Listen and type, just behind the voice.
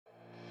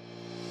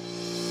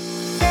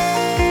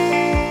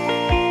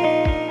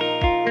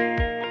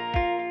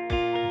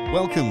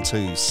Welcome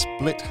to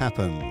Split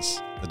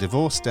Happens, the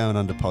Divorce Down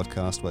Under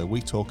podcast where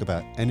we talk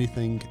about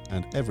anything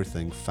and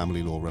everything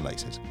family law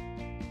related.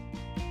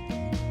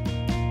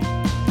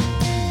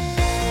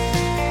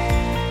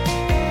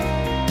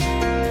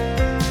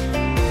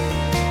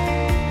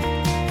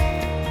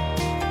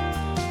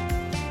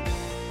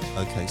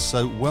 Okay,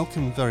 so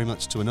welcome very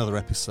much to another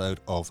episode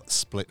of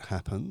Split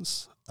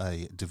Happens,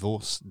 a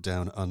Divorce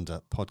Down Under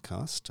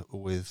podcast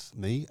with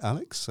me,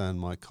 Alex, and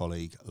my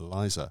colleague,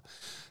 Liza.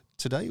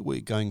 Today we're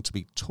going to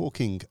be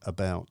talking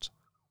about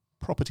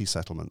property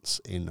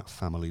settlements in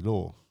family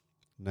law.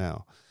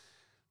 Now,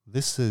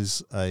 this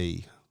is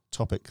a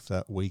topic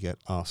that we get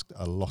asked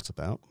a lot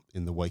about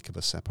in the wake of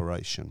a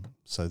separation.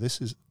 So this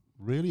is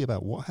really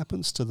about what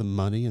happens to the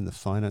money and the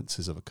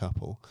finances of a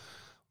couple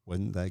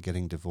when they're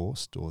getting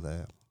divorced or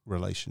their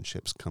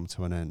relationships come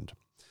to an end.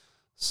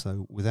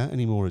 So without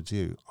any more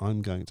ado,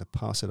 I'm going to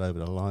pass it over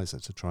to Liza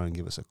to try and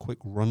give us a quick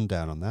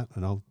rundown on that,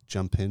 and I'll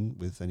jump in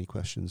with any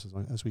questions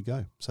as we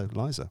go. So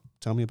Liza,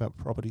 tell me about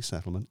property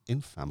settlement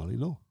in family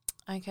law.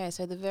 Okay,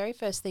 so the very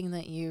first thing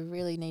that you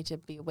really need to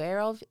be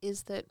aware of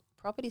is that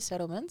property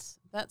settlements,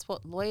 that's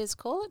what lawyers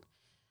call it.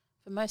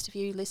 For most of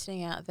you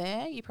listening out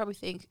there, you probably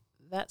think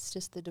that's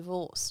just the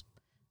divorce.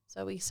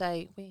 So we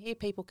hear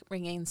people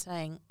ring in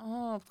saying,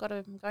 I'm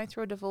going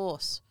through a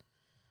divorce.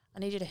 I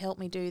need you to help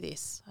me do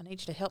this. I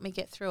need you to help me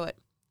get through it.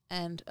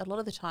 And a lot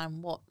of the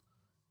time what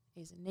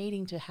is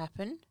needing to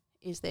happen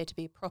is there to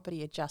be a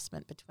property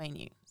adjustment between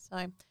you.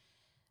 So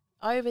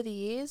over the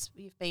years,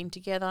 you've been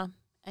together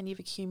and you've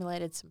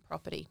accumulated some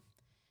property.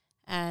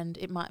 And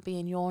it might be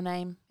in your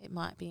name, it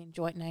might be in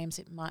joint names,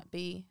 it might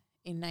be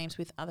in names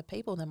with other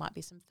people, and there might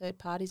be some third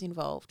parties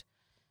involved.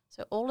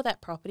 So all of that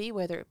property,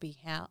 whether it be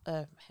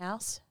a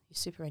house, your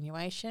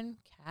superannuation,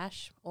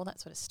 cash, all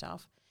that sort of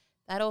stuff,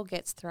 that all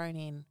gets thrown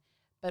in.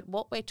 But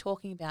what we're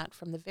talking about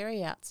from the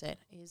very outset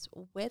is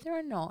whether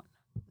or not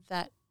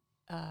that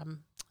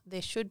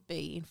there should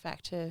be, in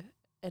fact, an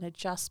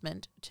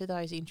adjustment to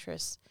those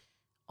interests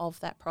of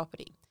that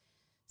property.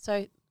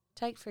 So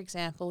take, for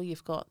example,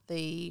 you've got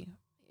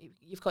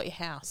your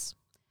house,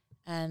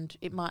 and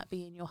it might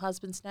be in your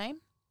husband's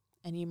name,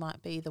 and you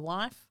might be the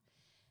wife,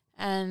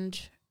 and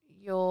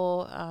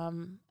your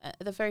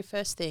the very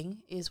first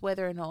thing is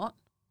whether or not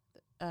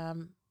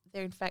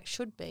there, in fact,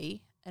 should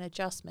be an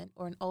adjustment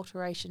or an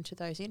alteration to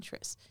those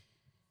interests.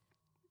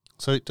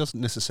 So it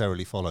doesn't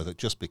necessarily follow that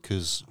just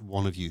because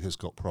one of you has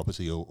got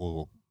property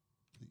or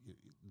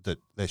that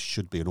there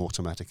should be an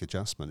automatic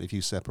adjustment. If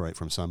you separate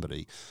from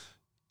somebody,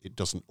 it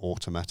doesn't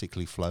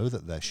automatically flow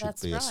that there should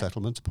be a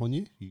settlement upon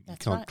you. You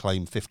can't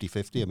claim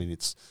 50-50. I mean,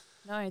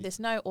 No, there's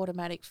no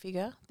automatic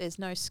figure. There's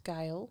no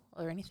scale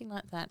or anything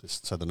like that.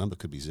 So the number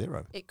could be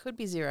zero. It could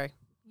be zero.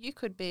 You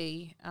could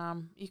be,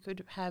 you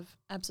could have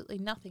absolutely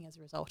nothing as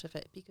a result of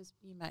it, because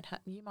you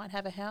might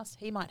have a house,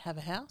 he might have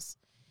a house,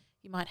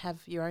 you might have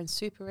your own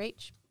super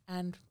each,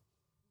 and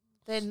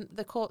then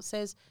the court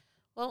says,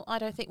 well, I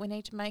don't think we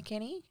need to make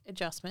any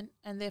adjustment,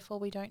 and therefore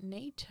we don't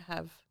need to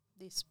have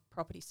this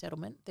property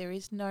settlement. There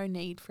is no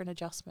need for an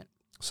adjustment.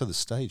 So the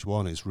stage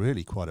one is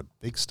really quite a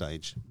big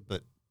stage,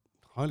 but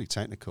highly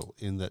technical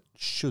in that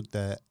should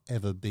there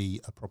ever be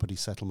a property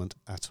settlement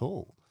at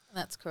all?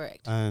 That's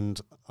correct.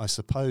 And I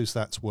suppose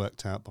that's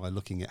worked out by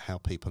looking at how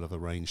people have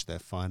arranged their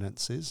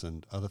finances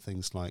and other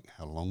things like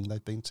how long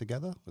they've been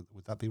together.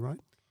 Would that be right?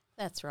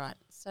 That's right.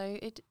 So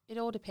it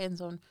all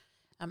depends on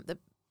the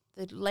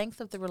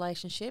length of the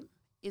relationship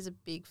is a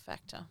big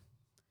factor.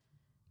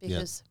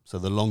 Because so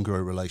the longer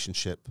a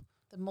relationship,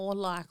 the more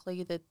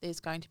likely that there's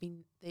going to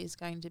be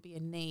a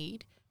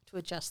need to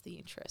adjust the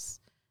interests.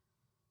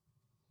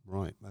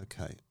 Right,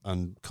 okay.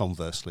 And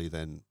conversely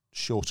then,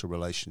 shorter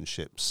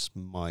relationships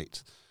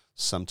might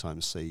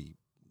sometimes see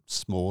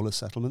smaller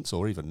settlements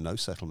or even no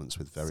settlements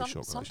with very short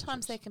relationships.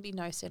 Sometimes there can be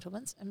no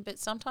settlements, but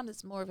sometimes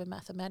it's more of a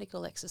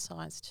mathematical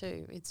exercise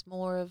too. It's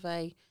more of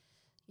a,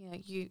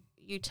 you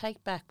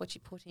take back what you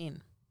put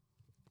in.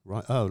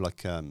 Right. Oh,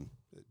 like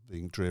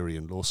being dreary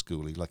and law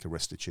schooly, like a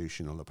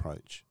restitutional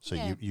approach. So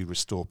you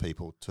restore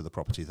people to the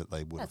property that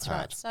they would have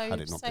had. That's right.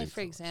 Had it not say, been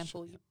for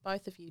example,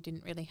 both of you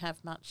didn't really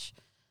have much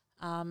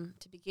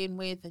to begin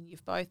with, and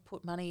you've both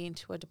put money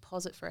into a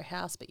deposit for a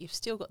house, but you've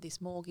still got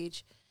this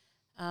mortgage.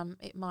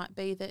 It might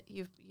be that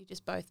you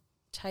just both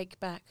take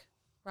back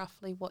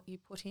roughly what you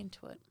put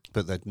into it.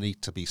 But there'd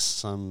need to be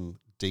some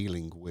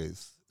dealing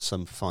with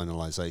some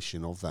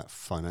finalisation of that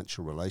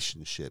financial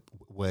relationship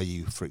where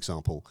you, for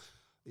example,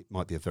 it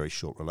might be a very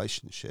short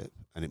relationship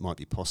and it might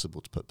be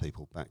possible to put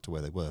people back to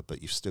where they were,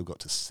 but you've still got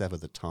to sever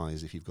the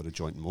ties if you've got a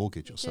joint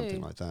mortgage or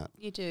something like that.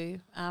 You do.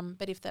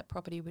 But if that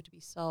property were to be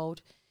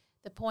sold,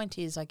 the point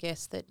is, I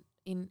guess, that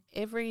in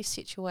every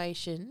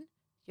situation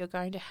you're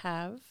going to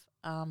have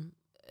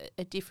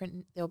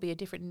there'll be a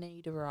different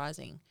need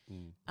arising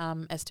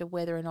as to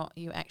whether or not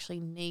you actually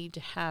need to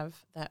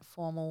have that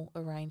formal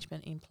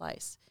arrangement in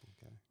place.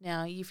 Okay.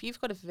 Now, if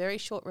you've got a very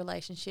short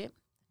relationship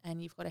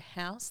and you've got a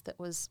house that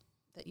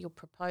you're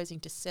proposing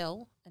to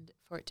sell and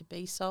for it to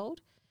be sold,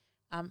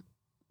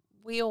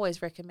 we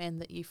always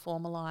recommend that you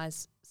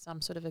formalise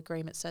some sort of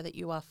agreement so that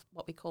you are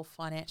what we call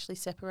financially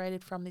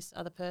separated from this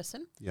other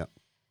person. Yeah.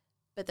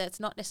 But that's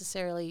not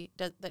necessarily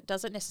that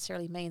doesn't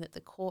necessarily mean that the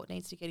court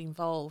needs to get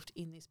involved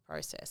in this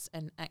process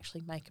and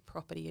actually make a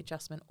property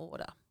adjustment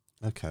order.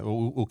 Okay,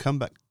 well, we'll come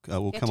back.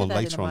 We'll come on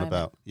later on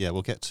about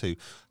we'll get to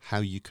how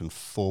you can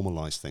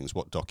formalise things,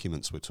 what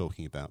documents we're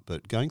talking about.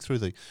 But going through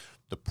the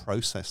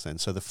process then,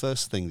 so the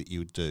first thing that you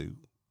would do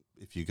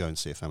if you go and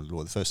see a family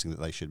lawyer, the first thing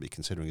that they should be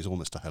considering is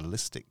almost a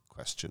holistic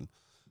question: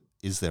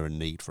 is there a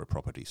need for a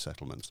property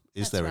settlement?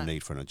 Is there a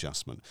need for an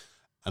adjustment?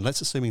 And let's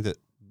assuming that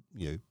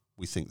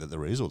we think that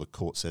there is, or the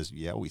court says,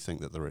 we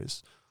think that there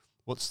is.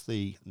 What's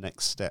the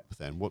next step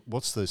then?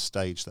 What's the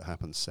stage that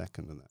happens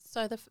second in that?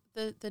 So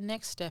the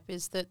next step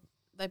is that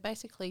they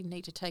basically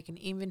need to take an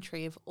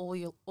inventory of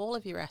all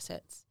of your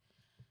assets.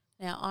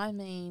 Now, I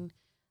mean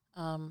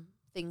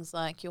things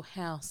like your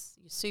house,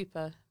 your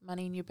super,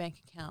 money in your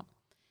bank account,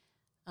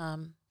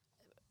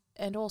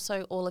 and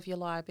also all of your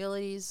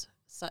liabilities,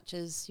 such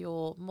as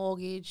your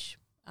mortgage,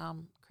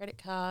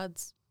 credit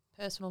cards,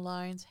 personal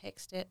loans,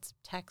 HECS debts,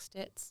 tax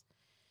debts.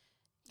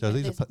 So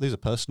these are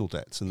personal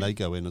debts, and they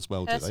go in as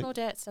well, do they? Personal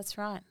debts, that's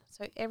right.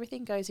 So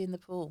everything goes in the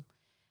pool.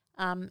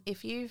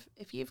 If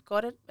you've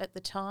got it at the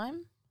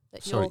time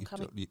that you're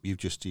coming... You've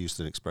just used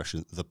an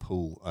expression, the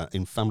pool.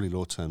 In family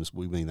law terms,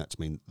 we mean that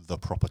to mean the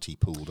property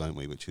pool, don't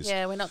we? Which is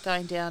we're not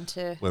going down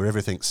to... where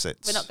everything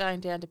sits. We're not going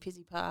down to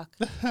Pizzey Park.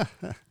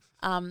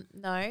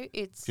 No,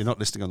 it's... If you're not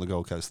listing on the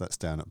Gold Coast, that's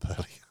down at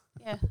Burleigh.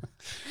 Yeah.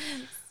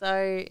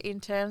 So in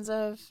terms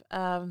of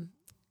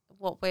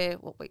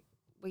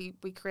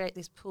we create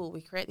this pool,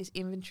 we create this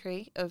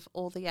inventory of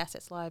all the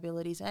assets,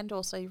 liabilities, and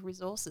also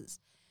resources.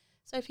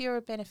 So if you're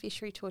a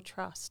beneficiary to a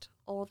trust,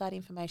 all that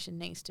information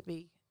needs to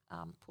be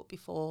put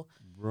before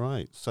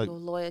your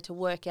lawyer to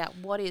work out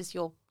what is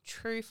your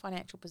true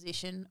financial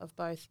position of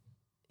both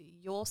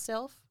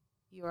yourself,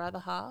 your other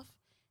half,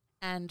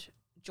 and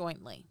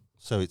jointly.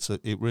 So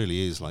it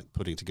really is like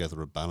putting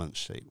together a balance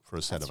sheet for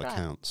a set of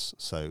accounts.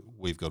 So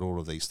we've got all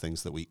of these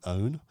things that we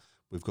own,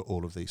 we've got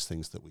all of these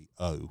things that we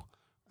owe,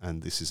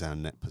 and this is our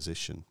net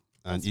position.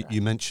 And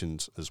you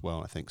mentioned as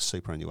well, I think,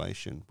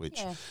 superannuation,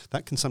 which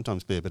that can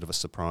sometimes be a bit of a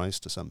surprise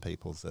to some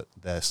people, that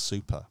their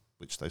super,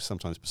 which they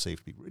sometimes perceive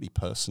to be really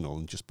personal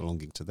and just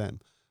belonging to them,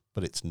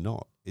 but it's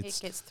not. It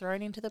gets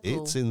thrown into the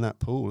pool. It's in that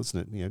pool,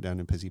 isn't it? Down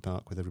in Pizzey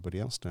Park with everybody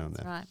else down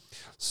there. Right.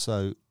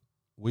 So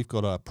we've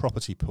got our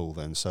property pool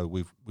then. So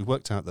we've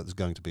worked out that there's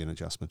going to be an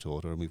adjustment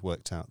order, and we've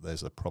worked out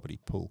there's a property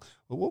pool.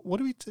 Well, what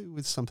do we do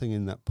with something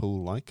in that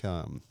pool, like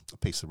a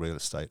piece of real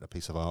estate, a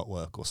piece of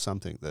artwork, or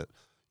something that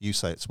you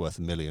say it's worth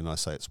 $1 million, I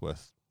say it's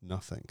worth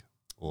nothing,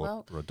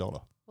 or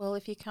 $1? Well,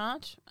 if you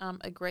can't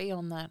agree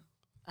on that,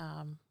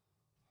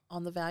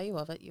 on the value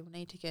of it, you'll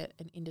need to get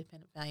an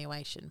independent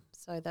valuation.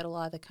 So that'll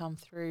either come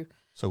through...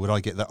 So would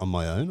I get that on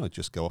my own? I'd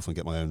just go off and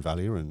get my own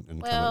value and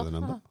come up with a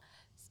number?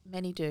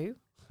 Many do.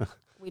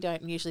 We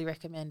don't usually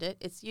recommend it.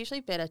 It's usually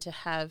better to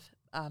have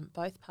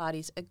both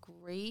parties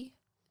agree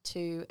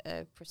to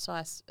a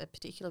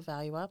particular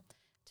valuer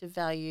to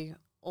value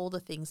all the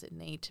things that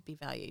need to be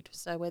valued.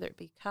 So whether it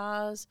be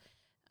cars,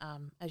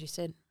 as you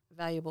said,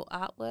 valuable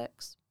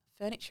artworks,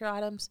 furniture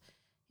items.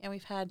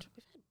 We've had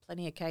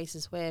plenty of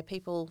cases where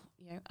people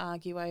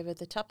argue over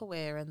the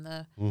Tupperware and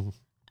the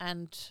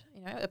and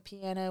a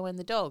piano and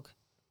the dog.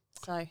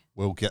 So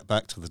we'll get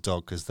back to the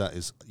dog, because that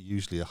is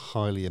usually a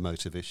highly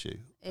emotive issue.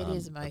 It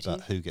is emotive.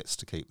 About who gets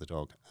to keep the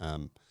dog.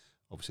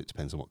 Obviously, it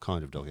depends on what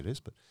kind of dog it is,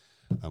 but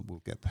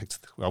we'll get back to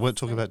I won't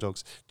talk about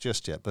dogs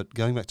just yet, but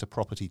going back to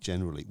property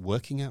generally,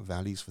 working out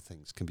values for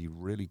things can be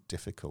really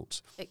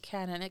difficult. It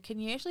can, and it can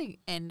usually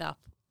end up,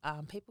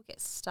 people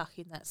get stuck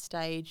in that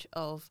stage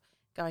of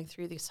going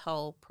through this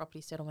whole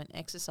property settlement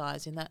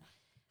exercise, in that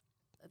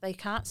they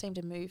can't seem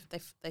to move,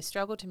 they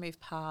struggle to move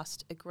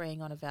past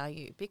agreeing on a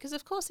value, because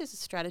of course there's a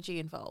strategy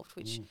involved,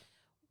 which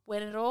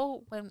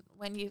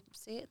when you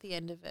see at the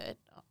end of it,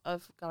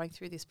 of going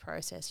through this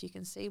process, you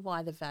can see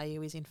why the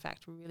value is in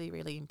fact really,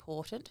 really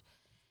important.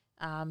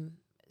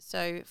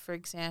 So for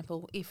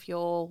example, if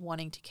you're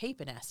wanting to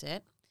keep an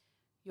asset,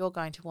 you're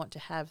going to want to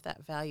have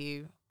that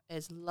value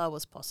as low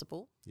as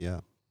possible. Yeah.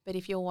 But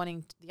if you're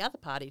wanting the other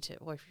party to,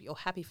 or if you're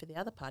happy for the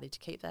other party to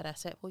keep that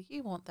asset, well,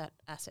 you want that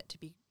asset to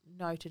be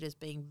noted as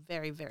being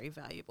very, very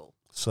valuable.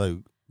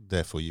 So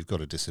therefore, you've got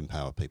to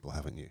disempower people,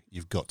 haven't you?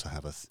 You've got to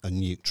have a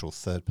neutral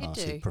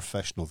third-party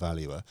professional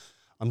valuer.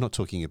 I'm not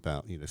talking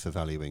about for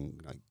valuing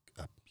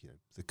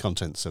the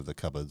contents of the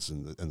cupboards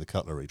and the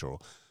cutlery drawer,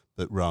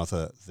 but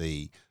rather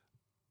the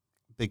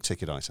big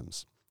ticket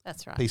items.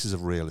 That's right. Pieces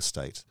of real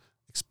estate,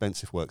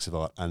 expensive works of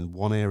art, and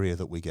one area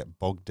that we get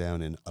bogged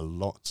down in a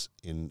lot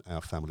in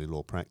our family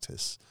law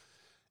practice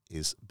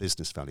is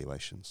business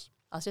valuations.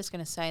 I was just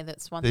going to say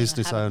that's one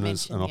business thing I haven't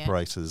owners and mentioned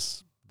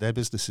operators, their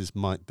businesses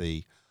might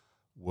be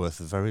worth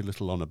very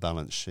little on a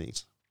balance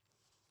sheet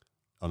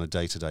on a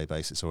day-to-day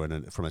basis, or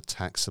from a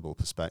taxable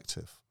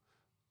perspective,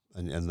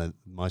 and they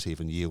might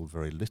even yield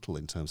very little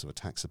in terms of a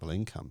taxable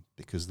income,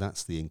 because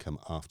that's the income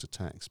after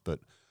tax.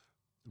 But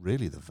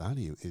really the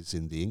value is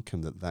in the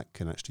income that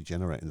can actually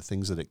generate and the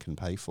things that it can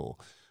pay for.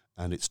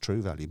 and its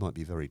true value might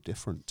be very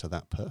different to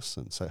that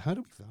person. So how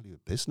do we value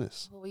a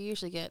business? Well, we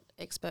usually get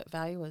expert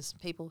valuers,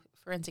 people,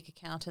 forensic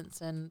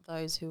accountants, and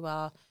those who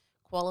are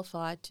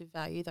qualified to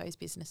value those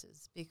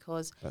businesses,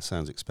 because That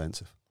sounds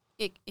expensive.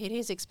 it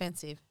is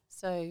expensive.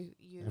 So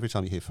Every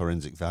time you hear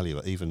forensic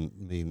valuer, even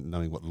me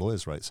knowing what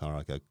lawyers' rates are,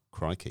 I go,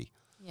 crikey.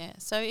 yeah,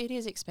 so it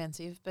is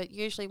expensive, but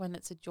usually when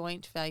it's a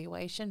joint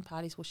valuation,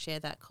 parties will share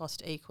that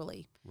cost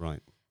equally.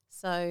 Right.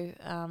 So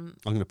I'm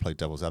going to play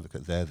devil's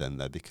advocate there then,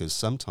 though, because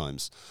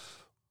sometimes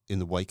in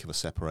the wake of a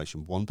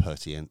separation, one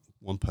party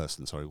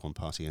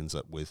ends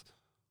up with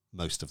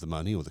most of the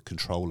money or the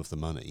control of the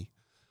money,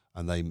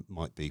 and they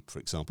might be, for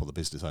example, the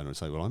business owner and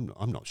say, well,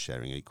 I'm not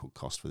sharing equal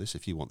cost for this.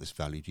 If you want this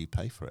valued, you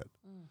pay for it.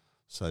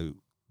 So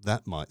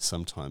that might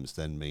sometimes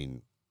then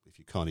mean if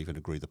you can't even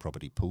agree the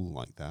property pool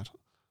like that,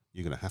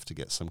 you're going to have to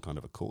get some kind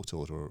of a court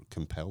order or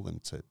compel them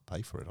to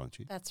pay for it, aren't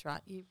you? that's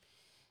right.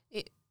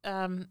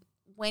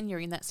 When you're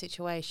in that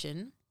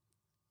situation,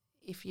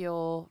 if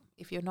you're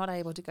not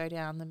able to go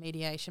down the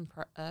mediation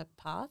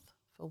path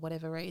for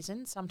whatever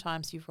reason,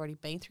 sometimes you've already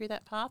been through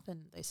that path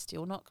and they're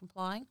still not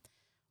complying.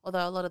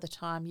 Although a lot of the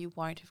time you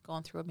won't have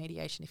gone through a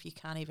mediation if you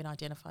can't even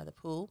identify the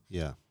pool.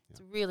 Yeah.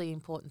 It's a really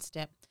important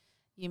step.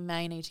 You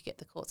may need to get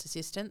the court's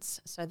assistance.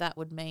 So that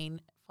would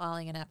mean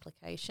filing an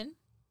application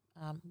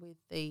with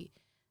the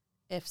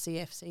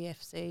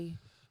FCFCFC.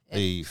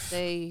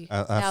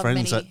 Our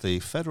friends at the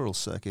Federal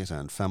Circuit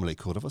and Family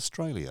Court of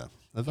Australia,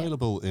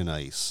 available in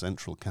a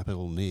central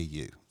capital near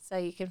you. So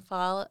you can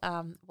file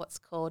what's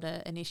called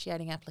an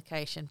initiating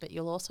application, but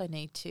you'll also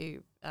need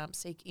to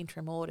seek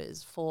interim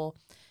orders for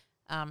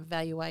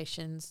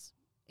valuations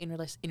in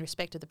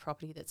respect of the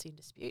property that's in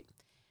dispute.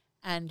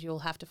 And you'll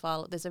have to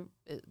file. There's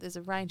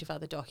a range of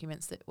other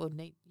documents that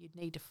you'd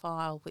need to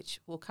file, which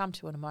we'll come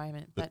to in a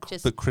moment. But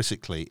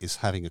critically, is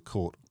having a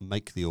court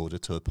make the order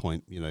to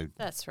appoint,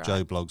 that's right.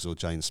 Joe Bloggs or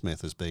Jane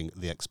Smith as being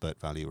the expert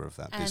valuer of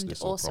that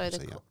business or property.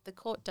 And also the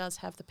court does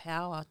have the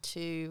power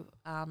to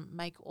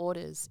make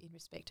orders in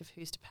respect of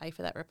who's to pay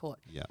for that report.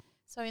 Yeah.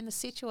 So in the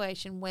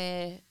situation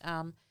where,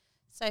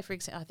 say for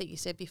example, I think you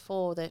said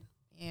before that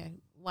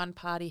one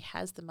party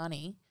has the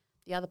money,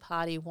 the other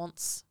party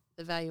wants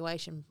the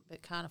valuation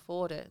but can't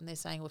afford it, and they're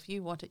saying, well, if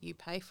you want it, you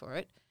pay for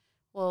it.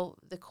 Well,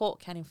 the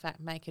court can in fact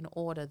make an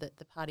order that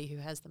the party who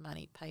has the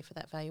money pay for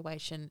that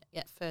valuation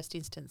at first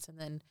instance, and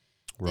then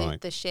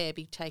the share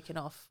be taken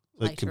off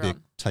later on. It can be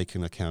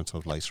taken account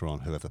of later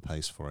on, whoever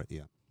pays for it,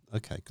 yeah.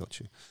 Okay, got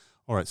you.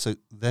 All right, so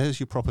there's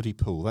your property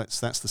pool. That's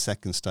the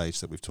second stage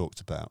that we've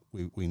talked about.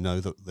 We know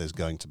that there's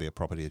going to be a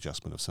property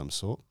adjustment of some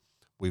sort.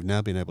 We've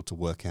now been able to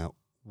work out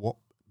what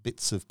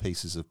bits of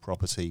pieces of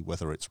property,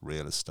 whether it's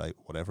real estate,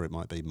 whatever it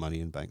might be, money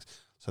in banks,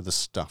 so the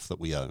stuff that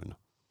we own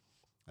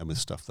and with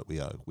stuff that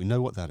we owe. We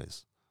know what that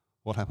is.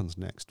 What happens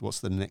next? What's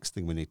the next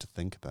thing we need to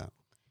think about?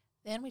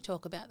 Then we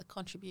talk about the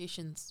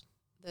contributions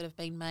that have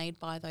been made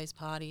by those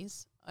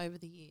parties over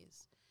the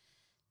years.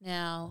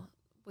 Now,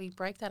 we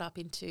break that up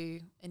into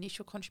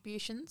initial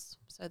contributions,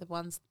 so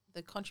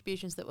the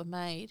contributions that were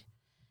made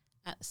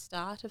at the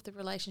start of the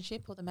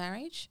relationship or the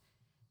marriage.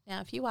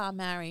 Now, if you are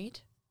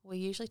married, we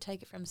usually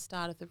take it from the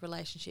start of the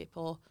relationship,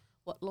 or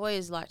what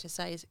lawyers like to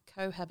say is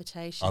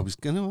cohabitation. I was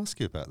going to ask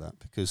you about that,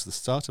 because the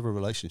start of a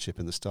relationship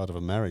and the start of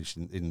a marriage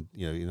in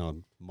our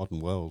modern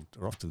world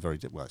are often very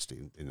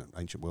actually in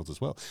ancient worlds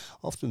as well,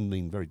 often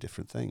mean very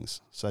different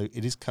things. So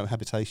it is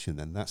cohabitation,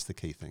 then that's the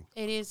key thing.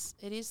 It is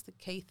the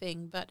key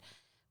thing, but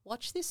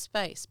watch this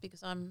space,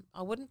 because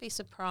I wouldn't be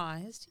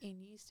surprised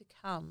in years to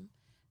come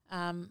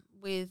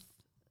with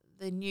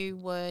the new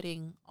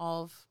wording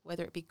of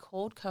whether it be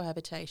called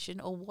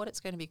cohabitation or what it's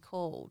going to be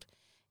called,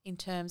 in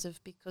terms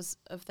of because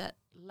of that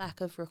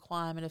lack of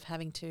requirement of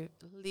having to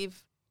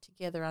live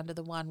together under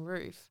the one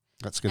roof.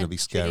 That's going to be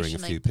scaring a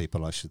few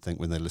people, I should think,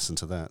 when they listen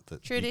to that.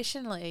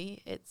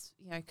 Traditionally, it's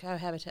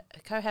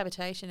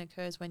cohabitation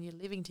occurs when you're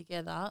living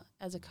together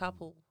as a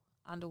couple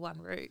under one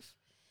roof.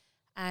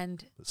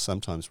 But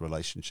sometimes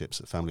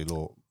relationships at family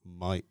law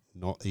might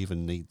not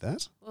even need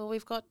that. Well,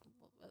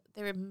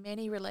 there are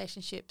many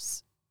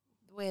relationships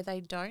where they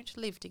don't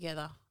live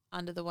together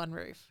under the one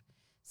roof.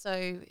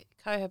 So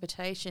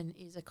cohabitation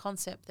is a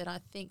concept that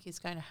I think is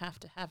going to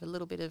have a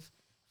little bit of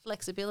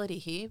flexibility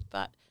here,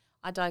 but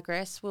I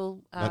digress.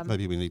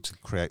 Maybe we need to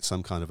create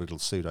some kind of little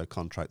pseudo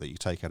contract that you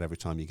take out every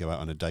time you go out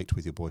on a date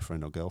with your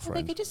boyfriend or girlfriend.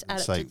 Well, they could just add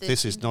say, it to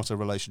this is not a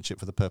relationship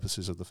for the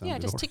purposes of the family law.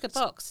 Yeah, just tick a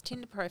box,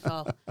 Tinder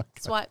profile. Okay.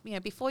 Swipe,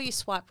 before you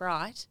swipe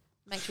right,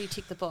 make sure you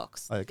tick the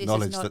box. I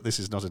acknowledge that this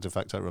is not a de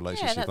facto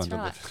relationship. Yeah, that's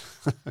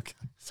right. Okay.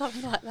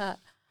 Something like that.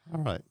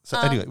 All right. So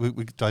anyway,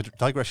 we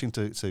digressing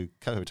to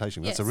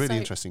cohabitation. That's a really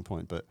interesting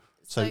point. But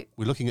so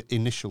we're looking at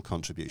initial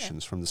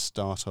contributions from the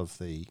start of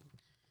the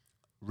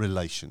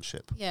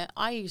relationship. Yeah,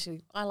 I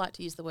like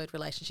to use the word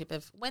relationship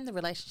of when the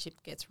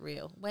relationship gets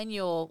real, when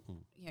you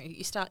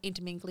start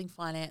intermingling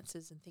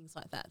finances and things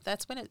like that.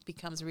 That's when it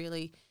becomes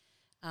really,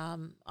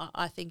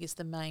 I think, is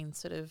the main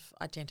sort of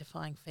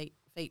identifying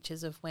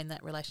features of when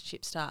that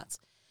relationship starts.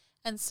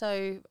 And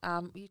so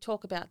you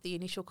talk about the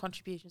initial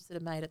contributions that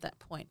are made at that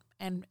point.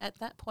 And at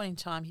that point in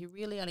time, you're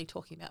really only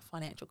talking about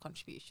financial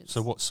contributions.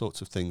 So what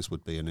sorts of things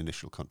would be an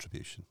initial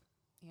contribution?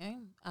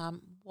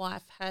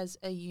 Wife has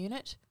a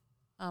unit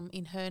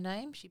in her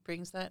name. She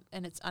brings that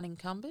and it's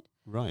unencumbered.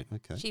 Right,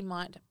 okay. She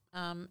might,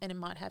 and it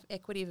might have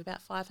equity of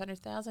about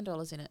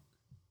 $500,000 in it.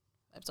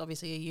 It's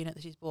obviously a unit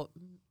that she's bought,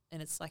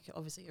 and it's like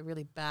obviously a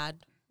really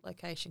bad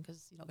location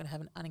because you're not going to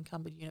have an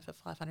unencumbered unit for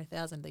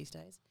 $500,000 these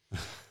days.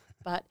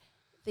 But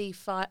the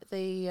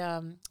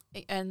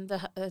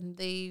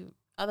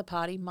other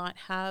party might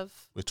have.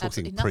 We're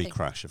talking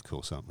pre-crash, of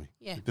course, aren't we?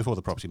 Yeah. Before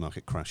the property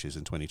market crashes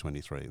in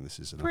 2023, and this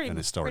is an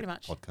historic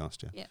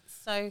podcast. Yeah.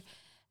 So,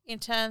 in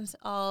terms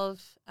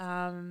of,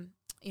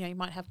 you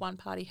might have one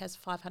party has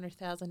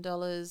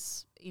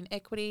 $500,000 in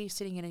equity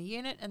sitting in a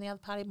unit, and the other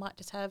party might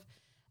just have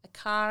a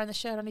car and the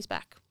shirt on his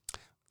back.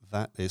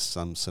 That is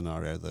some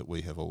scenario that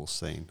we have all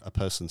seen. A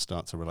person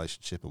starts a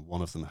relationship, and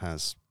one of them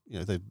has,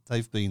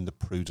 they've been the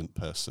prudent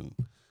person,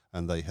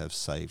 and they have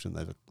saved,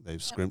 and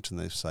they've scrimped, and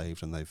they've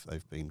saved, and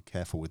they've been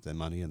careful with their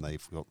money, and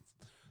they've got,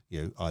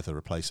 either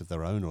a place of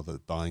their own or they're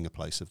buying a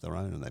place of their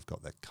own, and they've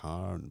got their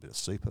car and a bit of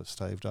super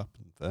saved up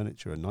and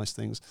furniture and nice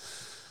things.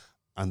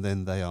 And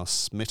then they are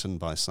smitten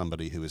by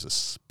somebody who is a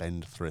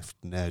spendthrift,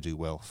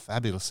 ne'er-do-well,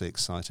 fabulously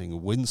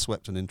exciting,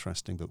 windswept and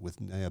interesting, but with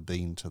ne'er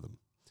been to them.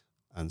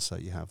 And so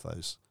you have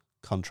those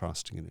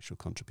contrasting initial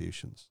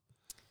contributions.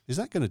 Is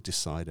that going to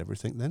decide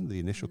everything then, the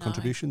initial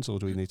contributions, or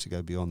do we need to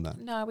go beyond that?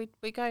 No, we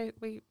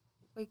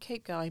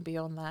keep going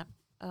beyond that.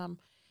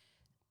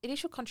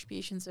 Initial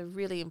contributions are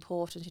really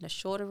important in a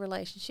shorter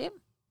relationship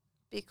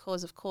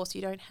because, of course,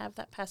 you don't have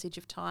that passage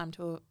of time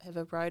to have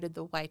eroded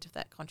the weight of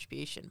that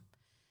contribution.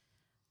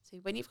 So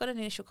when you've got an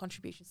initial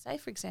contribution, say,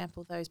 for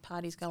example, those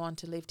parties go on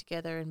to live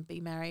together and be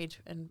married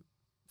and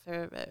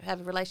have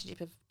a relationship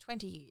of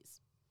 20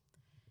 years,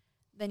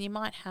 then you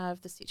might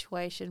have the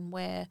situation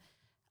where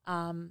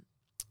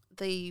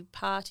the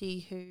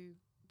party who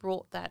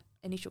brought that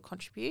initial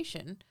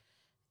contribution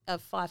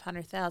of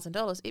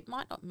 $500,000, it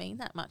might not mean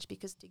that much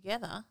because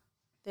together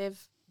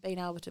they've been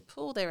able to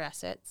pool their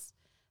assets,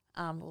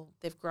 or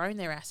they've grown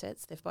their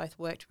assets, they've both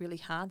worked really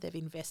hard, they've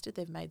invested,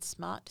 they've made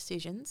smart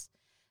decisions.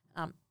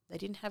 They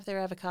didn't have their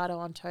avocado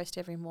on toast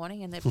every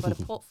morning, and they've got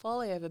a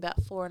portfolio of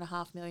about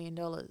 $4.5 million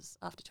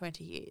after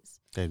 20 years.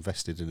 They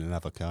invested in an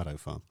avocado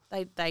farm.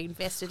 They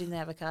invested in the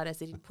avocados,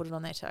 they didn't put it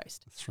on their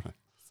toast. That's right.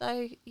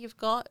 So you've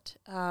got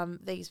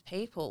these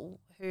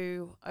people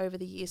who over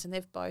the years, and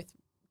they've both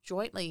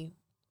jointly,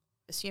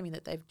 assuming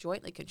that they've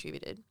jointly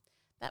contributed,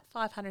 that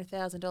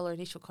 $500,000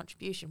 initial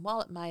contribution, while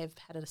it may have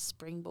had a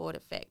springboard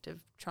effect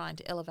of trying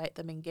to elevate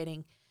them and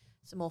getting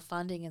some more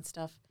funding and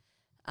stuff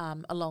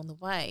along the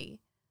way,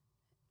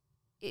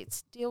 it's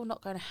still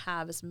not going to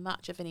have as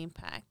much of an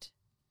impact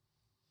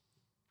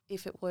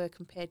if it were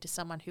compared to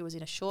someone who was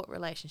in a short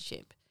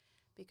relationship,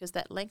 because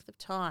that length of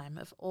time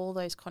of all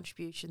those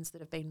contributions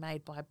that have been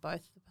made by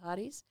both the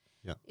parties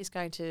is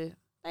going to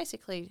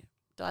basically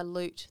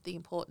dilute the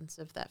importance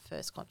of that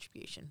first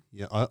contribution.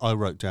 Yeah, I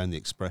wrote down the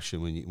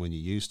expression when you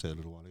used it a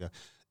little while ago,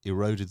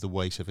 eroded the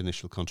weight of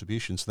initial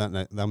contributions.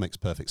 That makes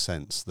perfect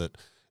sense, that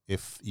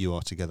if you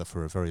are together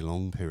for a very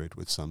long period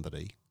with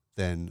somebody,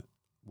 then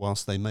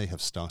whilst they may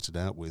have started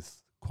out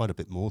with quite a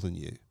bit more than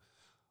you,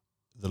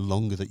 the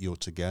longer that you're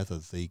together,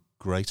 the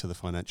greater the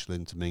financial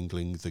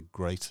intermingling, the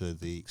greater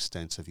the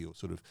extent of your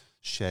sort of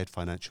shared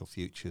financial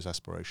futures,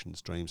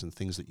 aspirations, dreams, and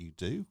things that you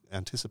do,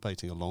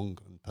 anticipating a long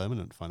and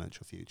permanent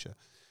financial future.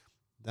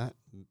 That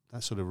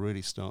sort of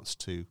really starts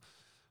to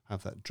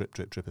have that drip,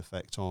 drip, drip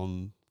effect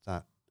on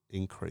that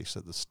increase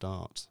at the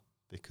start,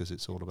 because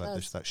it's all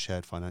about that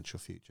shared financial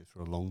future for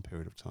a long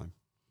period of time.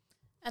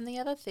 And the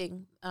other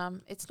thing,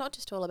 it's not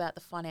just all about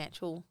the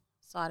financial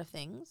side of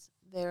things.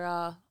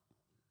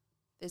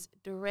 There's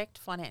direct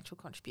financial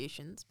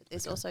contributions, but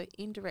there's also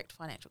indirect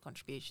financial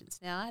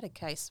contributions. Now, I had a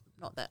case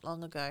not that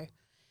long ago,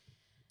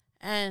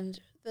 and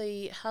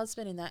the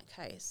husband in that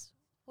case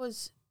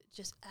was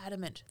just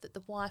adamant that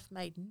the wife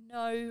made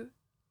no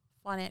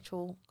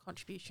financial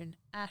contribution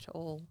at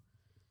all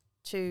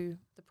to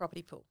the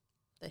property pool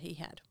that he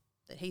had,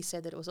 that he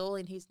said that it was all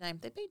in his name.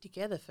 They'd been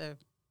together for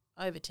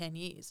over 10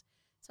 years,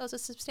 so it was a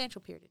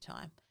substantial period of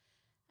time.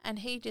 And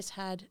he just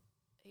had,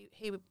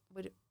 he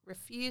would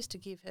refuse to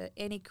give her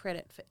any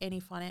credit for any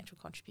financial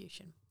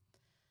contribution.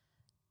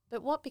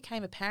 But what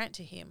became apparent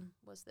to him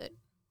was that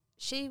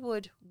she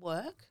would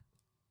work,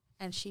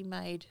 and she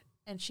made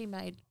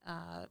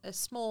a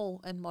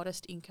small and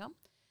modest income,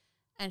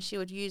 and she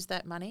would use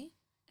that money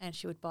and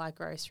she would buy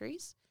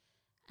groceries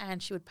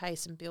and she would pay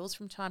some bills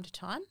from time to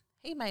time.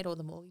 He made all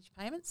the mortgage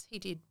payments. He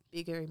did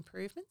bigger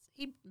improvements.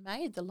 He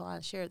made the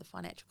lion's share of the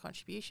financial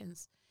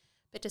contributions.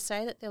 But to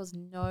say that there was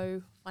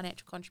no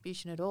financial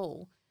contribution at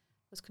all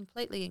was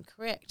completely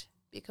incorrect,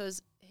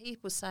 because he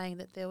was saying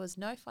that there was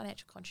no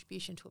financial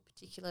contribution to a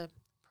particular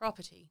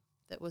property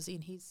that was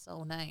in his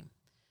sole name.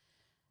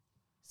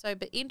 So,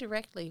 but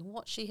indirectly,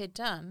 what she had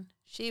done,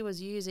 she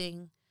was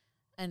using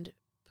and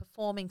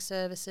performing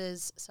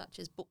services such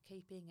as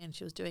bookkeeping, and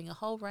she was doing a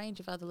whole range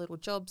of other little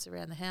jobs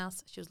around the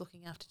house. She was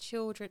looking after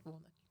children.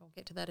 Well, we'll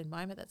get to that in a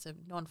moment. That's a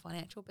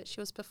non-financial. But she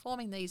was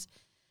performing these,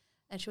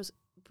 and she was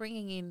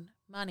bringing in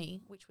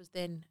money, which was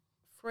then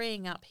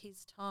freeing up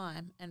his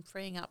time and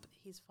freeing up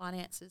his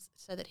finances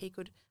so that he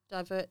could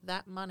divert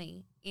that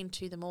money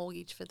into the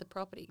mortgage for the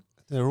property.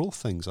 There are all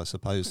things, I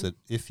suppose, that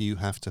if you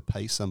have to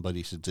pay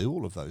somebody to do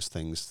all of those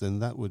things, then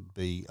that would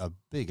be a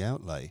big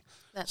outlay.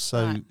 That's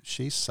so right.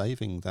 she's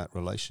saving that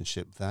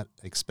relationship, that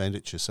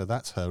expenditure. So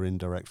that's her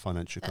indirect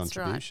financial That's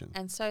contribution.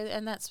 right.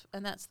 And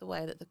that's the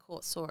way that the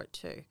court saw it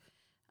too.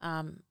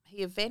 He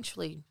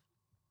eventually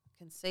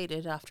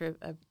conceded after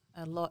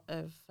a lot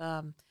of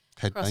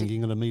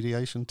Headbanging at a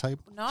mediation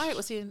table? No,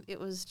 it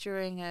was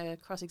during a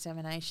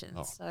cross-examination.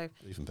 Oh, so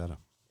even better.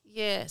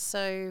 yeah,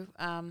 so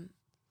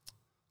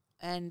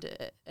and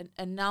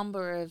a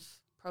number of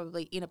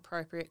probably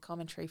inappropriate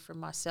commentary from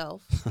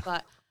myself,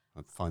 but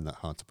I find that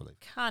hard to believe.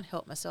 can't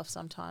help myself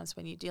sometimes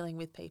when you're dealing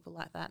with people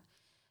like that.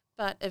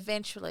 But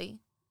eventually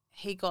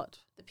he got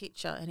the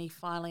picture and he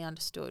finally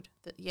understood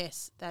that,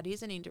 yes, that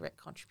is an indirect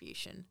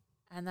contribution,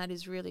 and that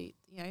is really,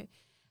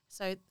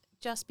 so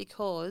just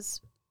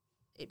because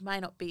it may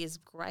not be as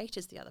great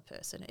as the other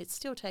person, it's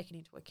still taken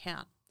into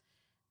account.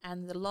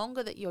 And the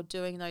longer that you're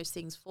doing those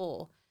things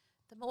for,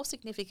 the more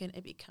significant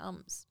it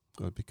becomes.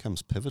 Well, it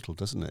becomes pivotal,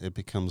 doesn't it? It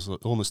becomes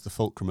almost the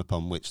fulcrum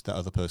upon which that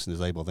other person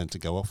is able then to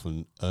go off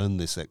and earn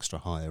this extra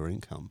higher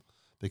income,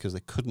 because they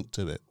couldn't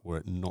do it were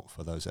it not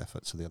for those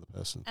efforts of the other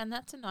person. And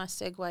that's a nice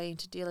segue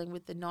into dealing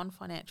with the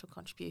non-financial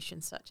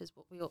contributions, such as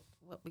what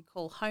we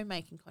call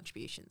homemaking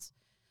contributions.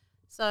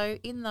 So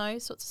in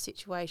those sorts of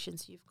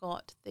situations, you've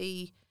got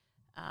the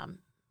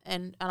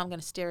and I'm going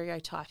to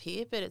stereotype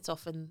here, but it's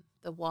often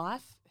the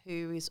wife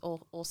who is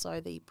also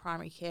the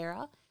primary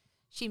carer.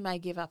 She may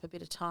give up a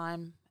bit of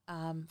time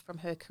from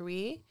her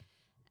career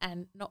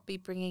and not be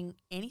bringing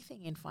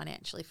anything in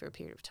financially for a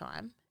period of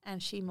time,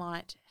 and she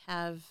might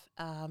have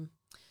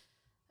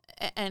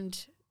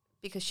and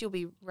because she'll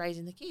be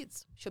raising the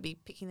kids, she'll be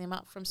picking them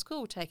up from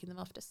school, taking them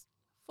off to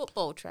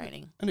football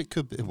training. And it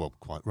could be, well,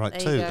 quite right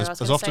There too, you go.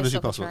 as often as you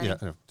possibly.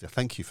 Yeah,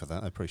 thank you for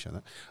that. I appreciate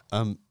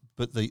that.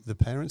 But the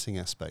parenting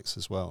aspects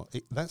as well,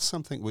 that's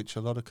something which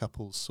a lot of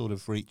couples sort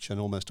of reach an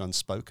almost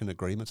unspoken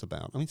agreement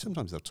about. I mean,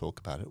 sometimes they'll talk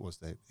about it,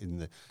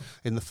 in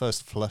the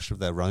first flush of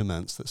their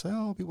romance, that say,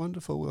 oh, it'll be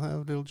wonderful, we'll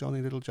have little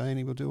Johnny, little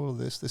Janie, we'll do all of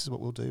this is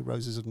what we'll do,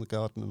 roses in the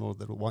garden and all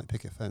the little white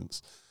picket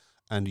fence,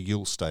 and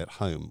you'll stay at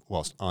home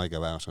whilst I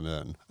go out and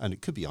earn. And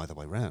it could be either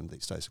way round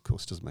these days, of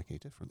course, it doesn't make any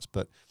difference.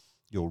 But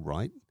you're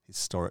right,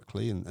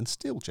 historically, and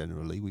still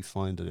generally, we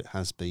find that it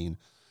has been,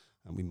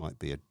 and we might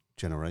be a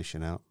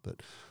generation out,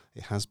 but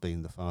it has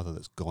been the father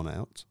that's gone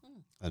out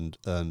and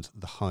earned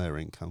the higher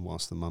income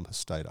whilst the mum has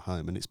stayed at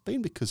home. And it's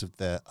been because of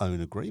their own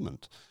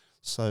agreement.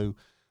 So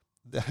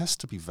there has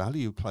to be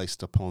value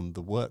placed upon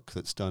the work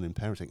that's done in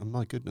parenting. And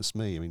my goodness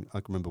me, I mean,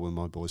 I can remember when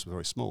my boys were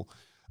very small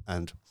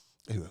and,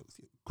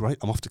 great,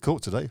 I'm off to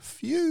court today.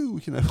 Phew,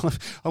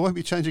 I won't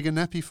be changing a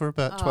nappy for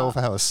about 12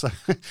 hours. So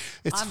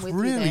it's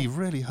really,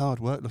 really hard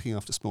work looking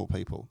after small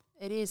people.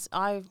 It is.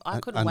 I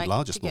couldn't wait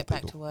to get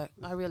back to work.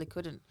 I really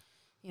couldn't.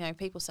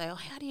 People say, "Oh,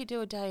 how do you do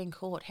a day in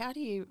court? How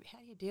do you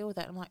deal with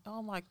that?" I'm like,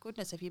 "Oh my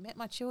goodness, have you met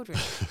my children?"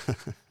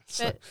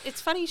 But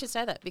it's funny you should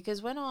say that,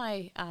 because when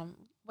I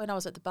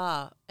was at the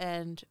bar,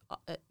 and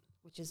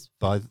which is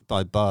by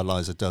bar,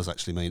 Liza does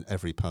actually mean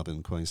every pub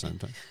in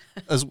Queensland,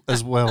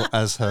 as well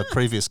as her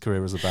previous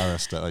career as a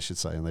barrister, I should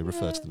say, and they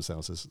refer to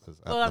themselves as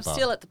well, I'm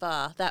still at the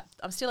bar.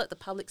 I'm still at the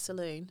public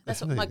saloon.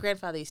 That's what my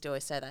grandfather used to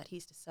always say. That he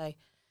used to say,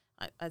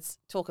 I'd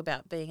talk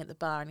about being at the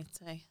bar, and he'd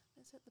say,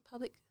 "Is it the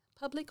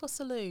public or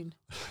saloon?"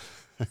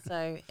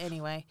 So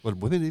anyway, well,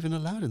 women even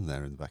allowed in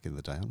there back in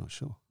the day? I'm not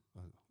sure.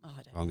 I don't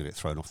know. I'm going to get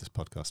thrown off this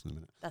podcast in a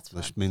minute. That's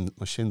fine.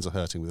 My shins are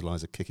hurting with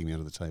Liza kicking me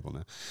under the table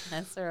now.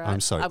 That's all right.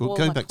 I'm sorry. I've worn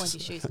going my back pointy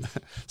shoes.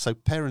 So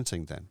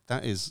parenting then,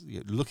 that is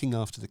looking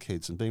after the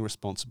kids and being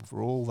responsible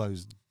for all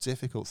those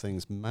difficult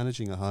things,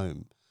 managing a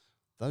home.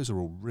 Those are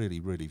all really,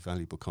 really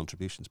valuable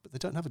contributions, but they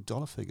don't have a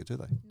dollar figure, do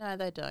they? No,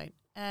 they don't.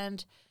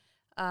 And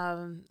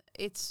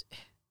it's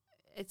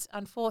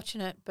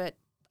unfortunate, but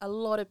a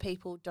lot of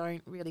people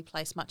don't really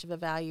place much of a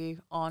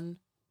value on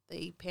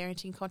the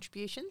parenting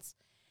contributions.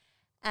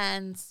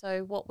 And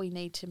so what we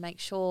need to make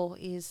sure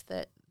is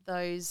that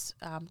those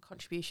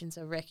contributions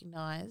are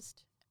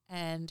recognised,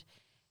 and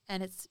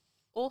it's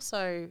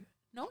also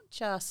not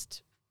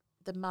just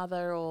the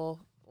mother or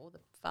the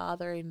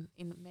father in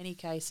many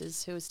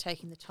cases who is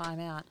taking the time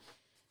out.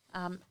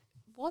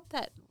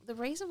 The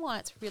reason why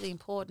it's really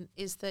important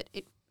is that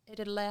it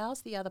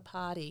allows the other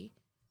party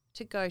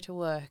to go to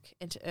work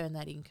and to earn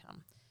that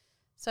income.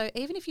 So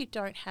even if you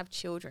don't have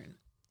children,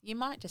 you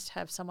might just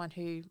have someone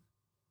who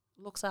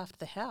looks after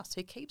the house,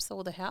 who keeps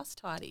all the house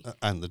tidy.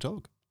 And the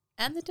dog.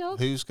 And the dog.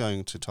 Who's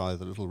going to tie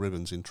the little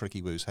ribbons in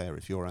Tricky Woo's hair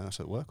if you're out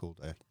at work all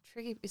day?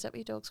 Tricky, is that what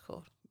your dog's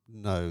called?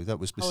 No, that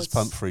was Mrs.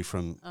 Pumphrey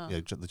from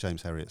the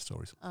James Herriot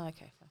stories. Oh,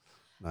 okay,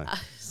 No.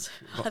 So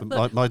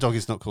My dog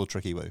is not called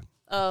Tricky Woo.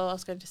 Oh, I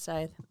was going to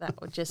say that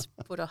would just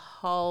put a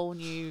whole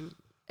new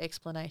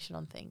explanation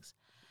on things.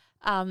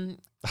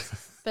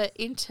 But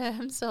in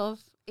terms of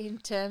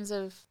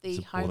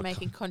the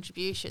homemaking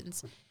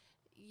contributions,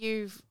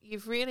 you've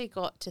really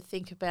got to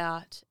think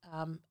about.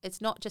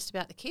 It's not just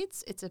about the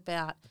kids; it's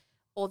about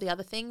all the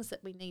other things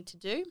that we need to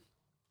do.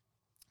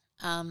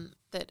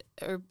 That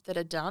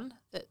are done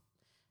that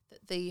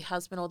the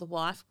husband or the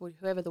wife,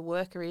 whoever the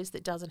worker is,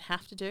 that doesn't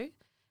have to do.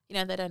 You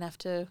know, they don't have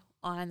to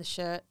iron the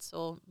shirts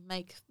or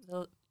make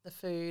the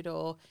food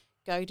or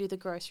go do the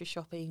grocery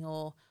shopping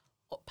or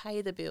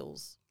pay the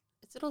bills.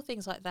 It's little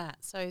things like that.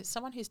 So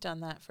someone who's done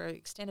that for an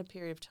extended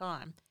period of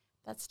time,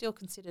 that's still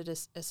considered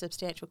a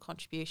substantial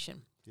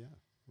contribution. Yeah.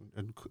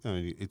 And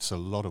it's a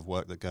lot of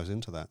work that goes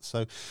into that.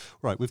 So,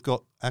 right, we've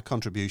got our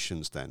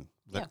contributions then.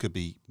 That could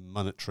be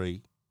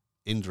monetary,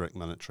 indirect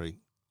monetary,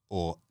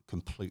 or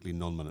completely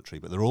non-monetary.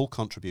 But they're all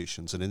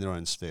contributions, and in their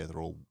own sphere,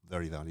 they're all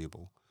very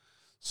valuable.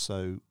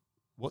 So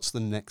what's the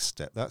next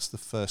step? That's the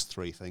first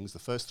three things. The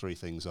first three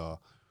things are,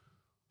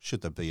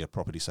 should there be a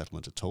property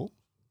settlement at all?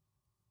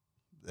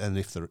 And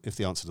if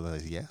the answer to that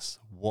is yes,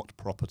 what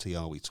property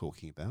are we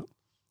talking about?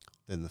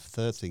 Then the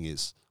third thing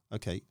is,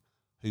 okay,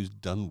 who's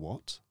done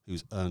what,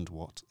 who's earned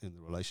what in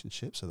the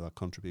relationship, so there are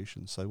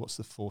contributions. So what's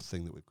the fourth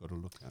thing that we've got to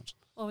look at?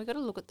 Well, we've got to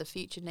look at the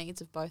future needs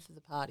of both of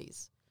the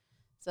parties.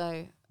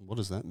 So what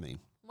does that mean?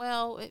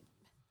 Well,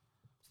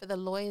 for the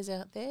lawyers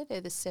out there,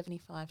 they're the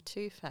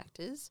 75-2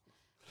 factors.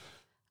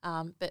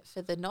 But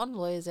for the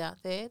non-lawyers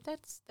out there,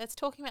 that's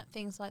talking about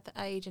things like the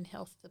age and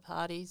health of the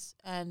parties,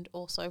 and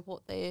also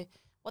what they're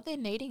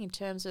needing in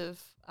terms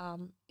of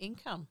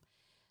income.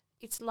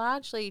 It's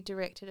largely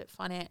directed at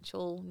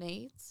financial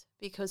needs,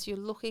 because you're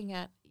looking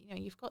at,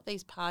 you've got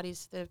these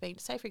parties that have been,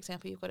 say for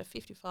example, you've got a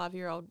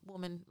 55-year-old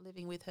woman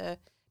living with her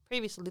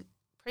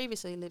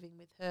previously living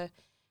with her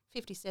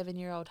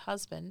 57-year-old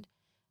husband,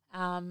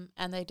 and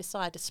they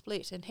decide to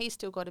split, and he's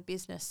still got a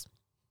business,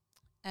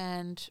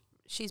 and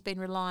she's been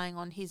relying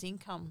on his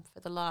income for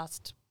the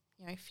last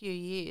few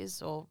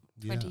years or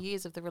 20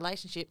 years of the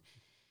relationship.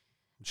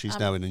 She's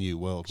now in a new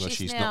world where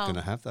she's not going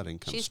to have that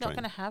income stream. She's not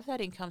going to have that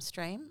income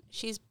stream.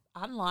 She's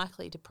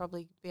unlikely to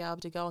probably be able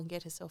to go and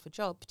get herself a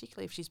job,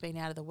 particularly if she's been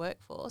out of the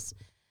workforce.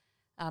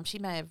 She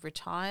may have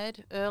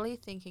retired early,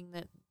 thinking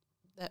that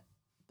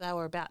they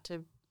were about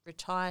to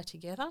retire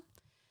together.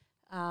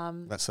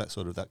 That's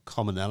that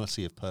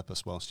commonality of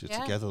purpose whilst you're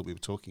together that we were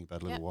talking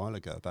about a little while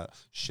ago, about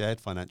shared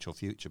financial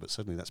future, but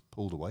suddenly that's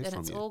pulled away from you.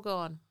 Then it's all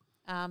gone.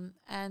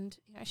 And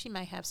she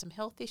may have some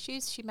health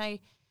issues. She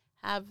may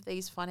have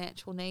these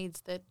financial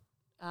needs that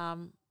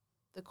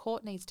the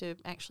court needs to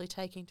actually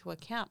take into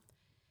account.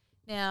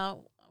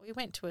 Now, we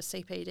went to a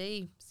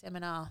CPD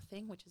seminar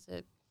thing, which is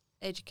a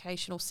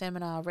educational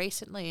seminar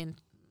recently,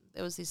 and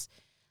there was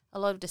a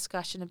lot of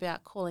discussion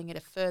about calling it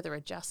a further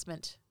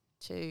adjustment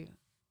to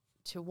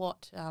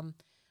what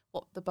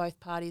the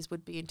both parties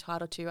would be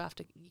entitled to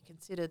after you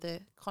consider the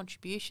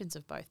contributions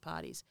of both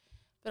parties.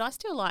 But I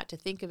still like to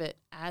think of it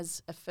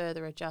as a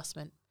further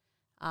adjustment,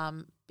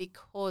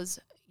 because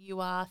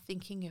you are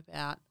thinking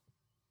about,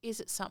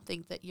 is it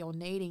something that you're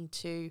needing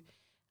to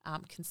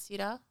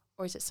consider,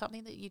 or is it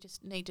something that you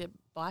just need to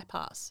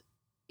bypass?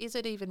 Is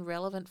it even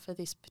relevant for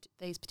these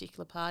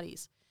particular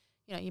parties?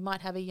 You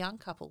might have a young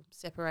couple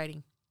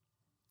separating,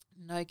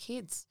 no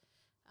kids,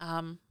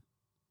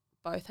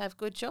 both have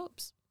good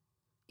jobs.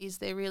 Is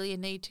there really a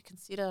need to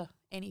consider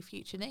any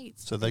future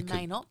needs? So they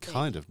could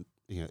kind of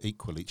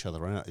equal each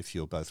other out if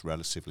you're both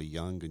relatively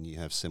young and you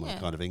have similar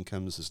kind of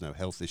incomes. There's no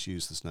health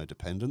issues, there's no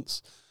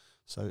dependents.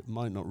 So it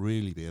might not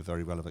really be a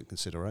very relevant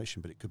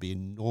consideration, but it could be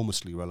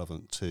enormously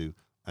relevant to,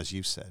 as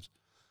you've said,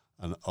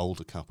 an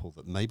older couple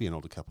that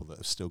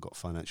have still got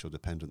financial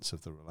dependence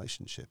of the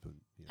relationship.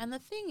 And the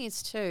thing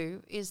is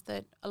too, is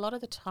that a lot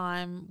of the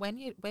time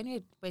when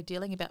we're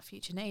dealing about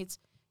future needs,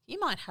 you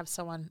might have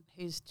someone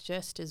who's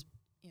just as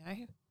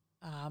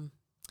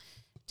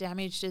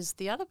damaged as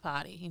the other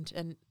party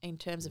in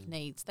terms of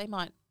needs. They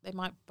might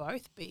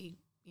both be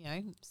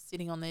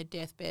sitting on their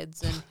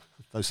deathbeds, and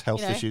those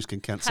health issues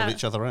can cancel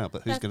each other out.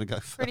 But who's going to go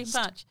first? Pretty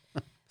much.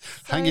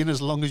 Hang in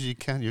as long as you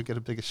can. You'll get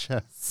a bigger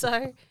share.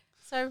 So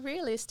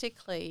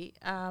realistically,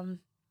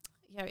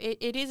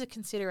 it is a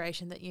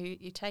consideration that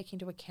you take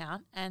into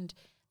account, and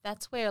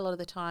that's where a lot of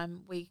the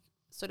time we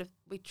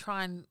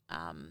try and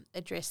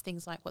address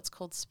things like what's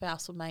called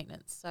spousal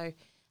maintenance. So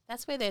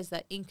that's where there's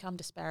that income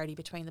disparity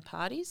between the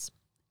parties,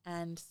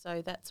 and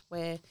so that's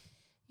where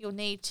you'll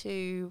need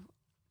to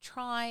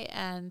try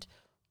and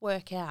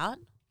work out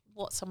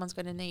what someone's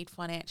going to need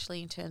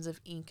financially in terms of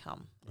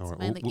income. All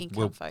right,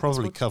 we'll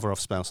probably cover off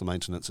spousal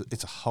maintenance.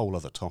 It's a whole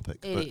other topic.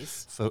 It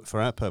is.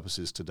 For our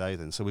purposes today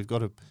then, so we've got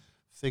to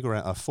figure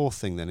out, our fourth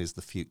thing then is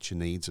the future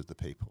needs of the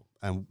people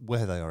and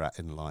where they are at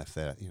in life.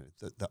 They're,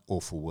 that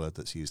awful word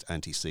that's used,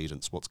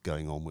 antecedents, what's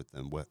going on with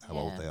them, how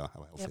old they are,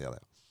 how healthy they are.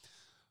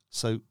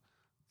 So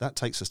that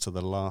takes us to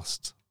the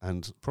last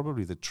and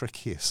probably the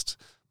trickiest,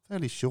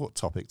 fairly short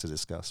topic to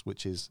discuss,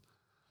 which is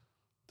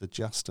the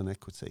just and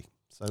equity.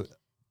 So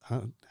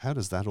how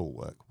does that all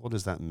work? What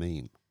does that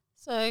mean?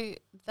 So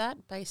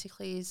that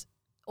basically is,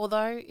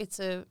 although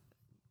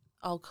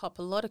I'll cop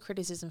a lot of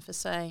criticism for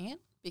saying it,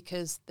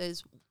 because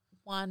there's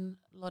a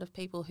lot of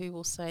people who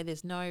will say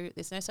there's no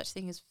such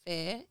thing as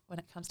fair when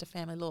it comes to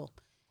family law,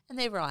 and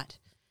they're right.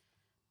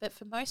 But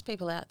for most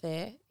people out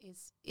there,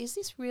 is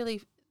this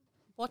really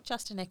what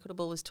Just and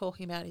Equitable is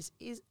talking about?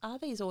 Are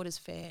these orders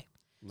fair?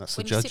 That's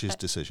the judge's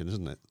decision,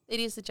 isn't it? It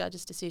is the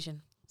judge's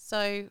decision.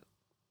 So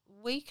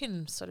we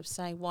can sort of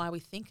say why we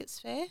think it's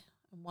fair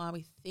and why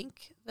we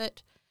think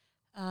that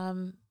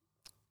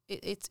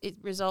it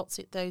results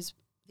in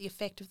the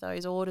effect of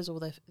those orders, or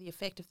the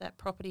effect of that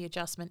property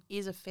adjustment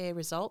is a fair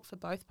result for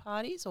both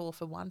parties or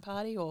for one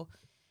party,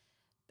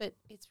 but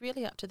it's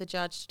really up to the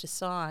judge to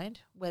decide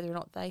whether or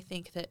not they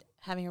think that,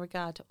 having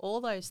regard to all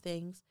those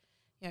things,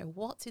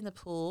 what's in the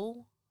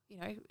pool,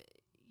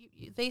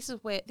 this is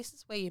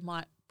where you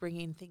might bring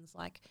in things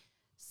like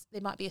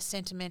there might be a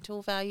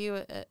sentimental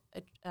value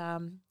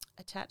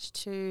attached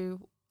to,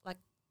 like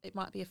it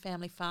might be a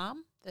family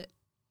farm that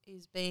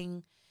is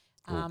being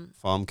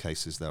farm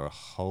cases, they're a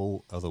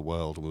whole other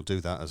world, and we'll do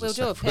that as a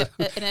separate.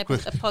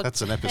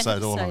 That's an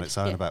episode all on its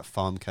own about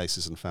farm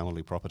cases and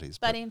family properties.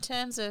 But in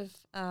terms of,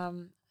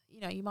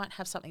 you might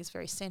have something that's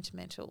very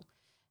sentimental,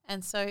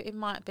 and so it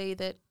might be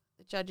that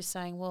the judge is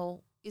saying,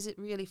 well, is it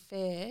really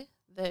fair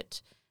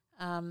that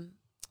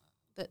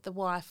that the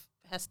wife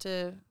has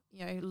to,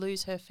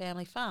 lose her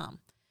family farm?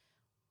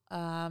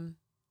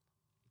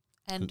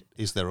 And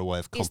is there a way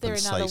of compensating?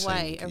 Is there another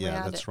way around it?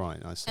 Yeah, that's right.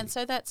 I see. And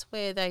so that's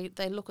where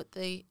they look at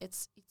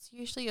it's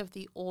usually of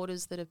the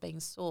orders that are being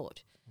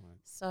sought. Right.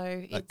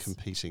 So that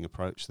competing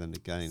approach then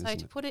again. So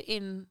to put it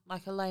in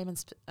like a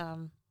layman's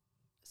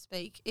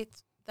speak,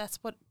 that's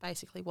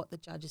basically what the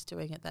judge is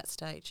doing at that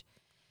stage,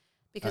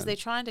 because they're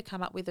trying to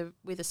come up with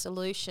a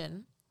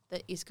solution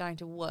that is going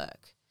to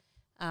work.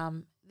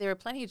 There are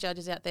plenty of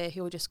judges out there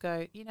who will just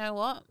go, you know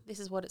what, this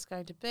is what it's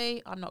going to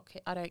be. I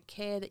don't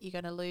care that you're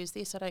going to lose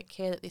this. I don't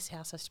care that this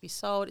house has to be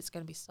sold. It's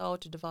going to be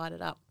sold to divide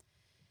it up.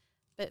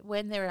 But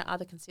when there are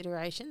other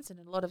considerations, and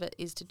a lot of it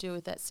is to do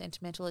with that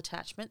sentimental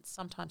attachment,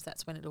 sometimes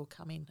that's when it will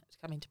come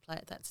into play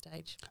at that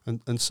stage.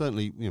 And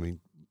certainly,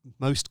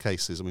 most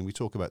cases, we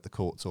talk about the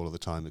courts all of the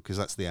time because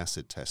that's the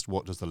acid test.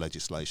 What does the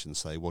legislation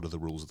say? What do the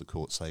rules of the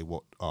court say?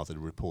 What are the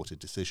reported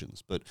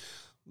decisions? But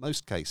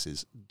most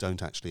cases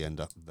don't actually end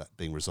up that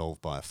being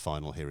resolved by a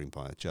final hearing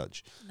by a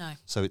judge. No.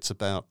 So it's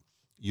about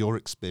your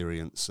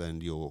experience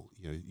and your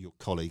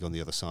colleague on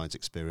the other side's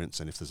experience,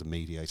 and if there's a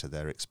mediator,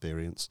 their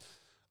experience,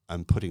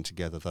 and putting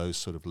together those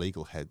sort of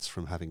legal heads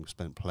from having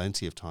spent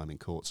plenty of time in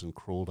courts and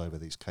crawled over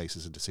these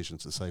cases and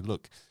decisions to say,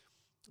 look,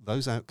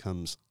 those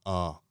outcomes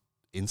are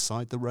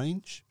inside the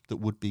range that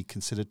would be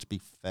considered to be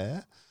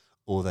fair,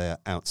 or they're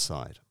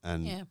outside.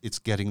 And it's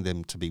getting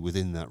them to be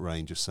within that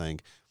range of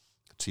saying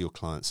to your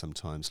client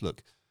sometimes,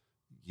 look,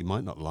 you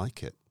might not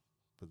like it,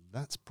 but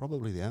that's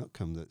probably the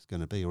outcome that's going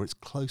to be, or it's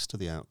close to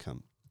the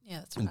outcome. Yeah,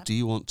 that's right. And do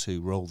you want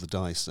to roll the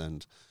dice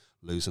and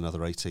lose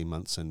another 18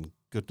 months and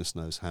goodness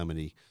knows how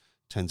many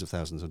tens of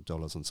thousands of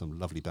dollars on some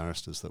lovely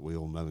barristers that we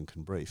all know and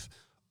can brief,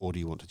 or do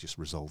you want to just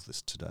resolve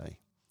this today?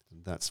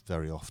 And that's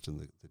very often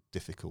the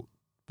difficult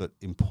but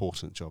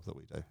important job that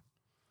we do.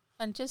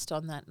 And just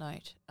on that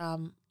note,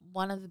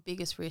 one of the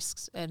biggest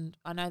risks, and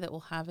I know that we'll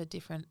have a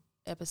different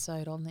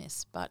episode on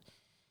this, but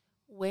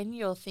when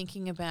you're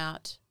thinking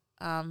about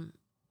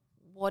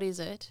what is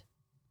it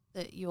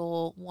that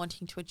you're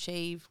wanting to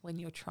achieve when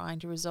you're trying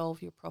to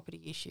resolve your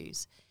property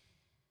issues,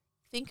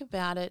 think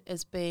about it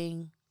as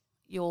being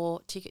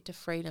your ticket to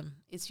freedom.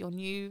 It's your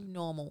new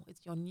normal.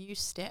 It's your new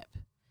step.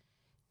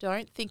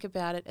 Don't think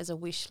about it as a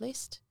wish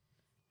list.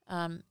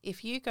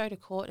 If you go to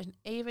court, and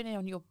even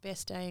on your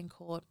best day in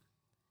court,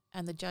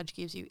 and the judge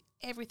gives you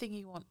everything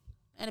you want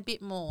and a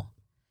bit more,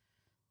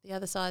 the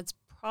other side's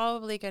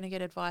probably going to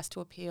get advice to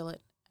appeal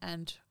it,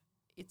 and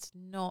it's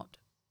not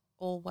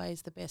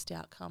always the best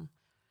outcome.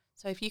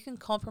 So if you can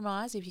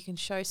compromise, if you can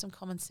show some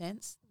common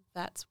sense,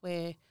 that's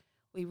where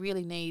we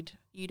really need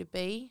you to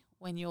be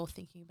when you're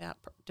thinking about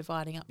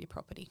dividing up your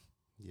property.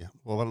 Yeah,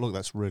 well, look,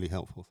 that's really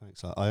helpful.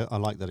 Thanks. I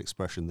like that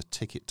expression, the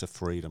ticket to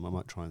freedom. I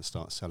might try and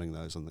start selling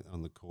those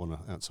on the corner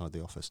outside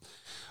the office.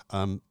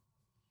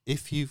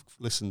 If you've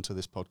listened to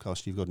this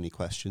podcast, you've got any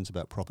questions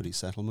about property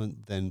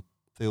settlement, then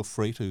feel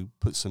free to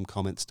put some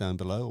comments down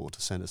below or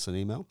to send us an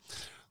email,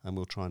 and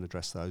we'll try and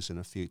address those in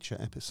a future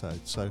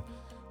episode. So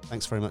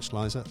thanks very much,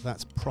 Liza.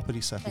 That's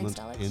property settlement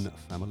in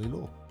family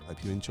law.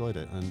 Hope you enjoyed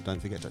it, and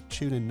don't forget to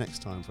tune in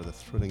next time for the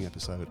thrilling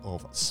episode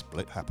of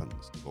Split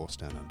Happens, Divorce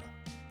Down Under.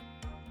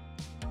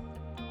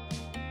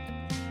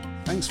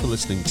 Thanks for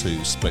listening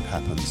to Split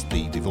Happens,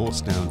 the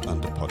Divorce Down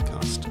Under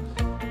podcast.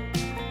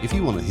 If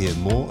you want to hear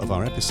more of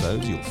our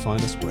episodes, you'll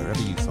find us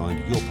wherever you find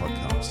your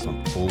podcasts on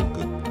all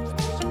good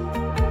platforms.